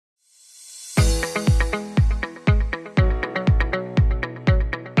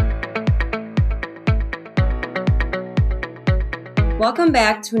Welcome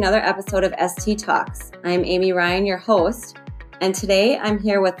back to another episode of STtalks. I'm Amy Ryan, your host, and today I'm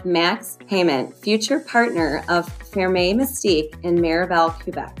here with Maxence Paiement, future partner of Ferme Mystique in Mirabel,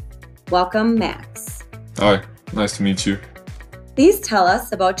 Quebec. Welcome, Max. Hi, nice to meet you. Please tell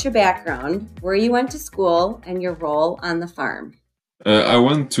us about your background, where you went to school, and your role on the farm. I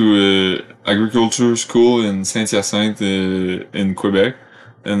went to agriculture school in Saint-Hyacinthe in Quebec,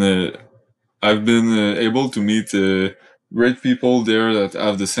 and I've been able to meet great people there that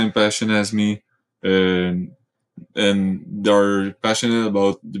have the same passion as me, and they're passionate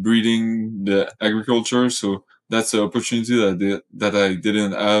about the breeding, the agriculture. So that's an opportunity that I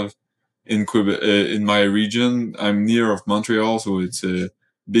didn't have in Quebec, in my region. I'm near of Montreal, so it's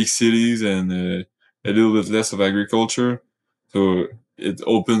big cities and a little bit less of agriculture. So it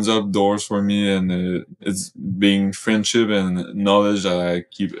opens up doors for me, and it's being friendship and knowledge that I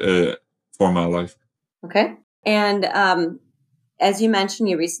keep for my life. Okay. And as you mentioned,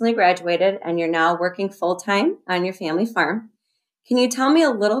 you recently graduated and you're now working full-time on your family farm. Can you tell me a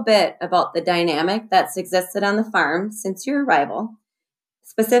little bit about the dynamic that's existed on the farm since your arrival,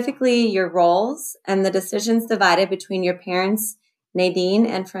 specifically your roles and the decisions divided between your parents, Nadine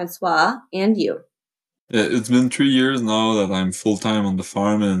and Francois, and you? Yeah, it's been 3 years now that I'm full-time on the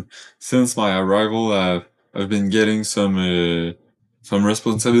farm, and since my arrival, I've been getting some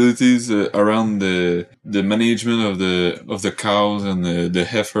responsibilities around the management of the cows and the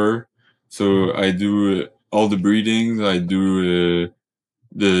heifer. So I do all the breedings. I do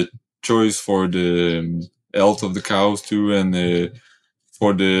the choice for the health of the cows too, and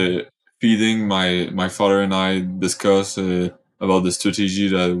for the feeding. My father and I discuss about the strategy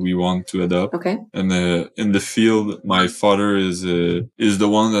that we want to adopt. Okay. And in the field, my father is the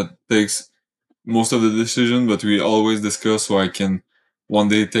one that takes most of the decision, but we always discuss so I can one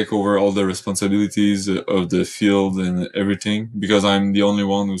day take over all the responsibilities of the field and everything, because I'm the only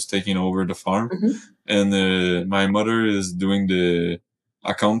one who's taking over the farm. Mm-hmm. And my mother is doing the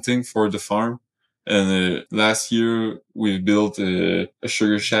accounting for the farm. And last year we built a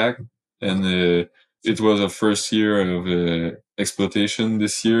sugar shack, and it was a first year of exploitation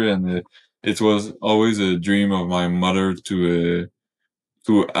this year, and it was always a dream of my mother to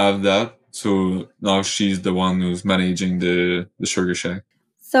have that. So now she's the one who's managing the sugar shack.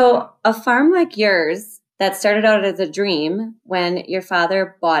 So a farm like yours that started out as a dream when your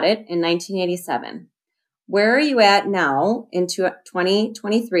father bought it in 1987, where are you at now into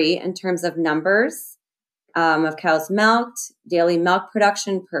 2023 in terms of numbers of cows milked, daily milk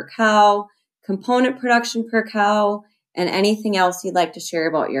production per cow, component production per cow, and anything else you'd like to share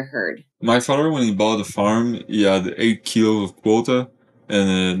about your herd? My father, when he bought the farm, he had 8 kilos of quota,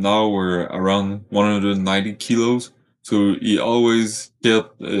 and now we're around 190 kilos. So he always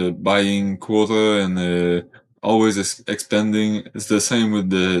kept buying quota and always expanding. It's the same with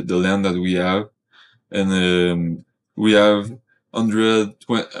the land that we have. And we have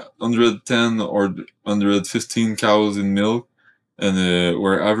 110 or 115 cows in milk, and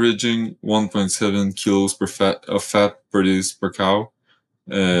we're averaging 1.7 kilos of fat per day per cow.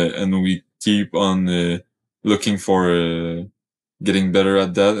 And we keep on looking for getting better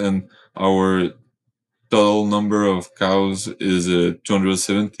at that. And our total number of cows is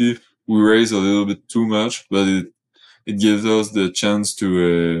 270. We raise a little bit too much, but it gives us the chance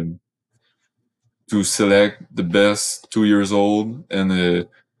to select the best 2 years old and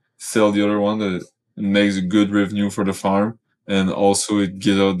sell the other one that makes a good revenue for the farm. And also it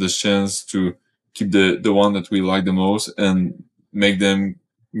gives us the chance to keep the one that we like the most and make them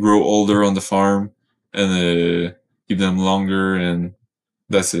grow older on the farm and keep them longer. And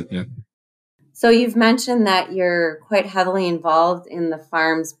that's it. Yeah. So you've mentioned that you're quite heavily involved in the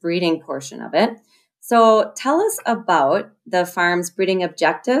farm's breeding portion of it. So tell us about the farm's breeding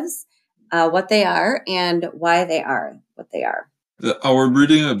objectives, what they are, and why they are what they are. Our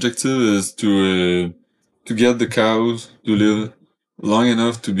breeding objective is to get the cows to live long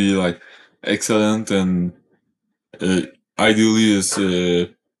enough to be like excellent, and ideally is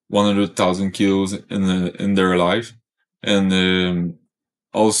 100,000 kilos in their life. And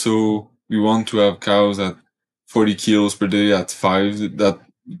also we want to have cows at 40 kilos per day at 5, that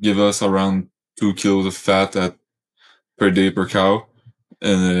give us around 2 kilos of fat per day per cow.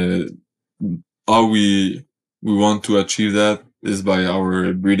 And how we want to achieve that is by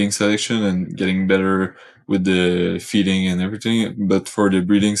our breeding selection and getting better with the feeding and everything. But for the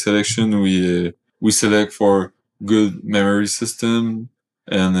breeding selection, we select for good memory system,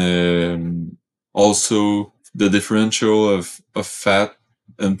 and also the differential of fat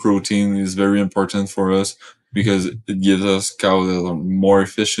and protein is very important for us, because it gives us cows that are more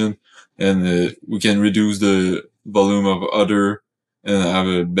efficient, and we can reduce the volume of other and have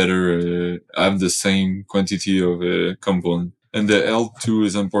a better, have the same quantity of component. And the L2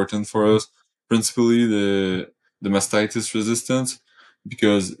 is important for us, principally the mastitis resistance,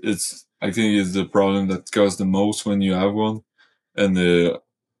 because I think it's the problem that causes the most when you have one. And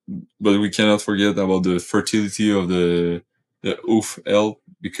but we cannot forget about the fertility of the oof L,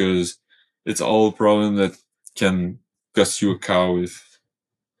 because it's all a problem that can cost you a cow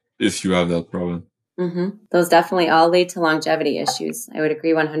if you have that problem. Mm-hmm. Those definitely all lead to longevity issues. I would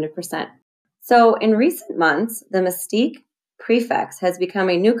agree 100%. So in recent months, the Mystique prefix has become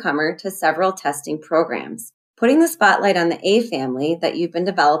a newcomer to several testing programs, putting the spotlight on the A family that you've been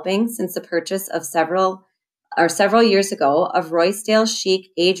developing since the purchase of several years ago of Roysdale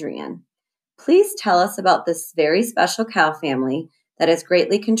Chic Adrian. Please tell us about this very special cow family that has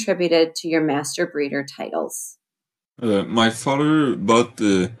greatly contributed to your master breeder titles. My father bought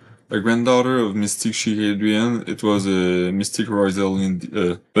a granddaughter of Mystique Chic Adrian. It was a Mystique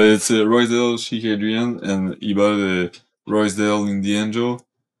Roysdale, but it's a Roysdale Chic Adrian, and he bought a Roysdale in the Angel.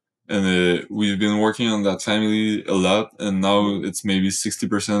 And we've been working on that family a lot, and now it's maybe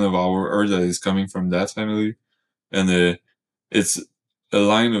 60% of our herd that is coming from that family. And it's a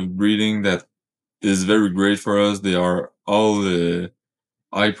line of breeding that is very great for us. They are all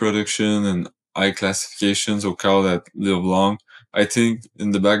high production and high classifications of cow that live long. I think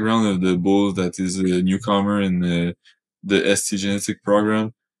in the background of the bull that is a newcomer in the STgenetics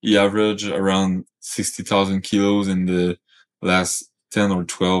program, he averaged around 60,000 kilos in the last 10 or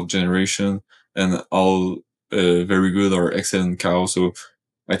 12 generation, and all very good or excellent cows. So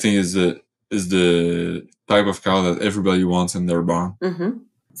I think is the type of cow that everybody wants in their barn. Mm-hmm.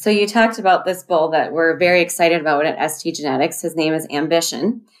 So you talked about this bull that we're very excited about at STgenetics. His name is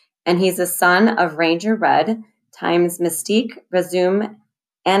Ambition, and he's a son of Ranger Red times Mystique Resume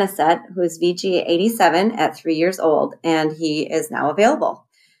Anisette, who is VG87 at 3 years old, and he is now available.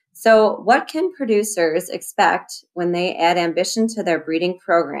 So what can producers expect when they add Ambition to their breeding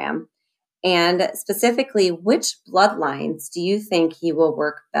program? And specifically, which bloodlines do you think he will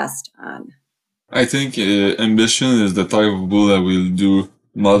work best on? I think Ambition is the type of bull that will do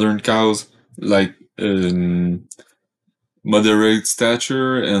modern cows, like moderate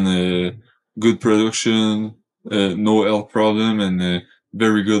stature and good production, no health problem, and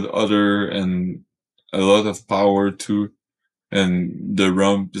very good udder and a lot of power too. And the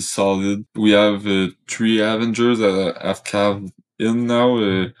rump is solid. We have 3 Avengers that have calved in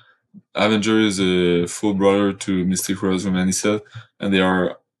now. Avenger is a full brother to Mystic Rose and Anisette, and they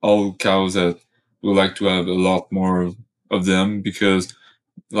are all cows that would like to have a lot more of them because,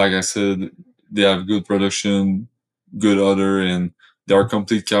 like I said, they have good production, good udder, and they are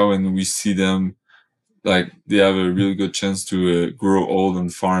complete cow, and we see them like they have a really good chance to grow old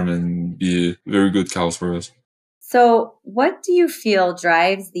and farm and be very good cows for us. So, what do you feel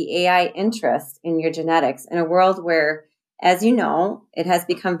drives the AI interest in your genetics in a world where, as you know, it has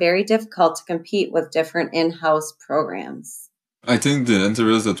become very difficult to compete with different in-house programs? I think the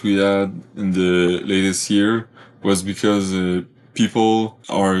interest that we had in the latest year was because people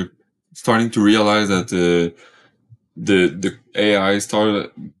are starting to realize that the AI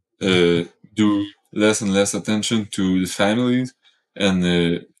started do less and less attention to the families, and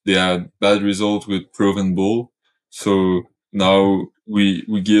they had bad results with proven bull. So now we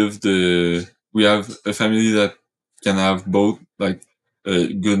have a family that can have both, like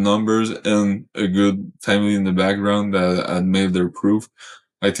good numbers and a good family in the background that had made their proof.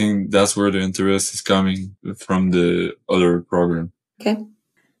 I think that's where the interest is coming from the other program. Okay.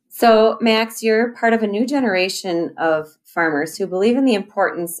 So, Max, you're part of a new generation of farmers who believe in the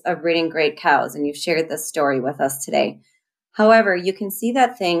importance of breeding great cows, and you've shared this story with us today. However, you can see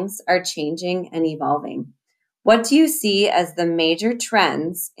that things are changing and evolving. What do you see as the major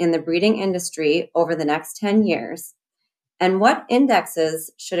trends in the breeding industry over the next 10 years? And what indexes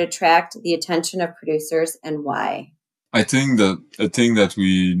should attract the attention of producers and why? I think that a thing that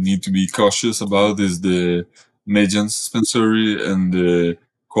we need to be cautious about is the median suspensory and the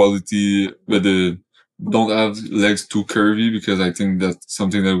quality, but the don't have legs too curvy, because I think that's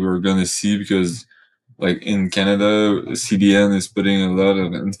something that we're gonna see, because like in Canada, CDN is putting a lot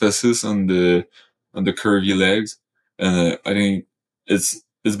of emphasis on the curvy legs, and I think it's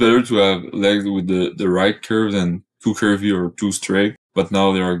better to have legs with the right curve than too curvy or too straight. But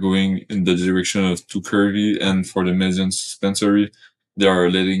now they are going in the direction of too curvy, and for the median suspensory, they are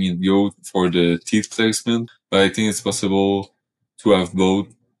letting it go for the teeth placement. But I think it's possible to have both,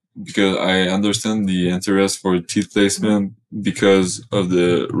 because I understand the interest for teeth placement because of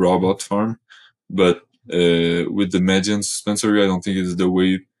the robot farm, but with the median suspensory, I don't think it's the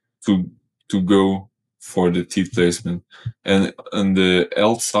way to to go for the teeth placement. And on the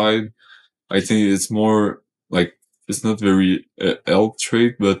health side, I think it's more like, it's not very health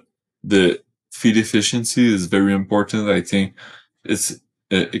trait, but the feed efficiency is very important. I think it's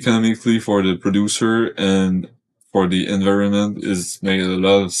economically for the producer and for the environment is made a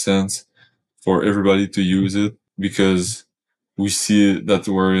lot of sense for everybody to use it, because we see that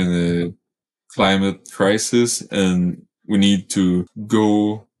we're in a climate crisis and we need to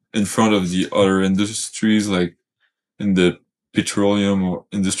go in front of the other industries, like in the petroleum or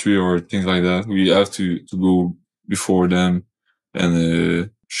industry or things like that. We have to go before them and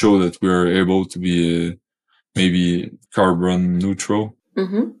show that we are able to be maybe carbon neutral.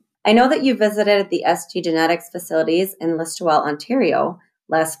 Mm-hmm. I know that you visited the STgenetics facilities in Listowel, Ontario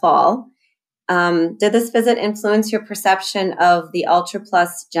last fall. Did this visit influence your perception of the Ultra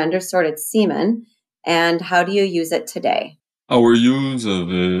Plus gender sorted semen, and how do you use it today? Our use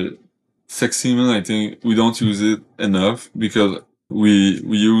of sex semen, I think we don't use it enough, because we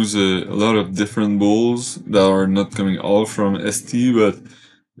use a lot of different bulls that are not coming all from ST, but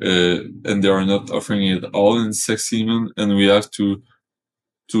and they are not offering it all in sex semen, and we have to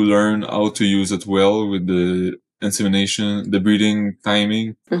learn how to use it well with the insemination, the breeding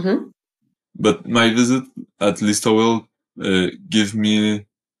timing. Mm-hmm. But my visit at Listowel gave me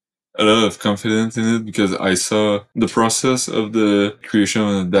a lot of confidence in it, because I saw the process of the creation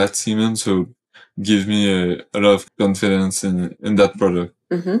of that semen, so give me a lot of confidence in that product.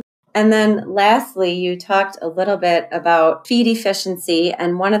 Mm-hmm. And then lastly, you talked a little bit about feed efficiency,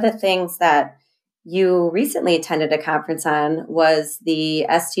 and one of the things that you recently attended a conference on was the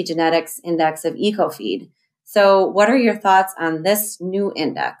STgenetics Index of EcoFeed. So what are your thoughts on this new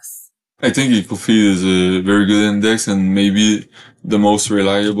index? I think EcoFeed is a very good index, and maybe the most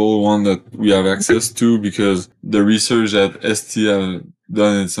reliable one that we have access to, because the research that ST have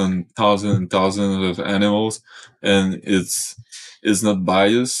done is on thousands and thousands of animals, and it's not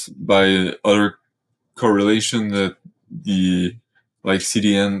biased by other correlation that the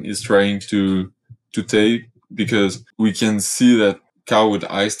CDN is trying to take, because we can see that cow with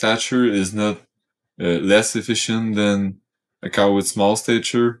high stature is not less efficient than a cow with small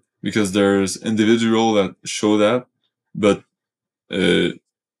stature, because there's individual that show that, but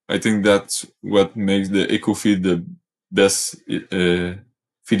I think that's what makes the EcoFeed the best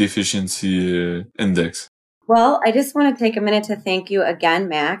feed efficiency index. Well, I just want to take a minute to thank you again,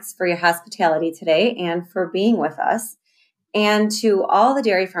 Max, for your hospitality today and for being with us. And to all the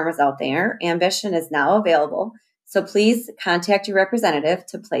dairy farmers out there, Ambition is now available, so please contact your representative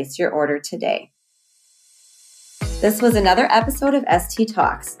to place your order today. This was another episode of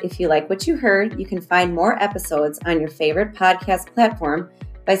STtalks. If you like what you heard, you can find more episodes on your favorite podcast platform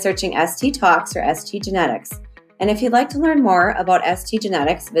by searching STtalks or STgenetics. And if you'd like to learn more about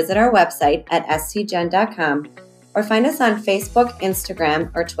STgenetics, visit our website at stgen.com or find us on Facebook,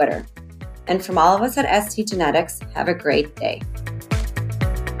 Instagram, or Twitter. And from all of us at STgenetics, have a great day.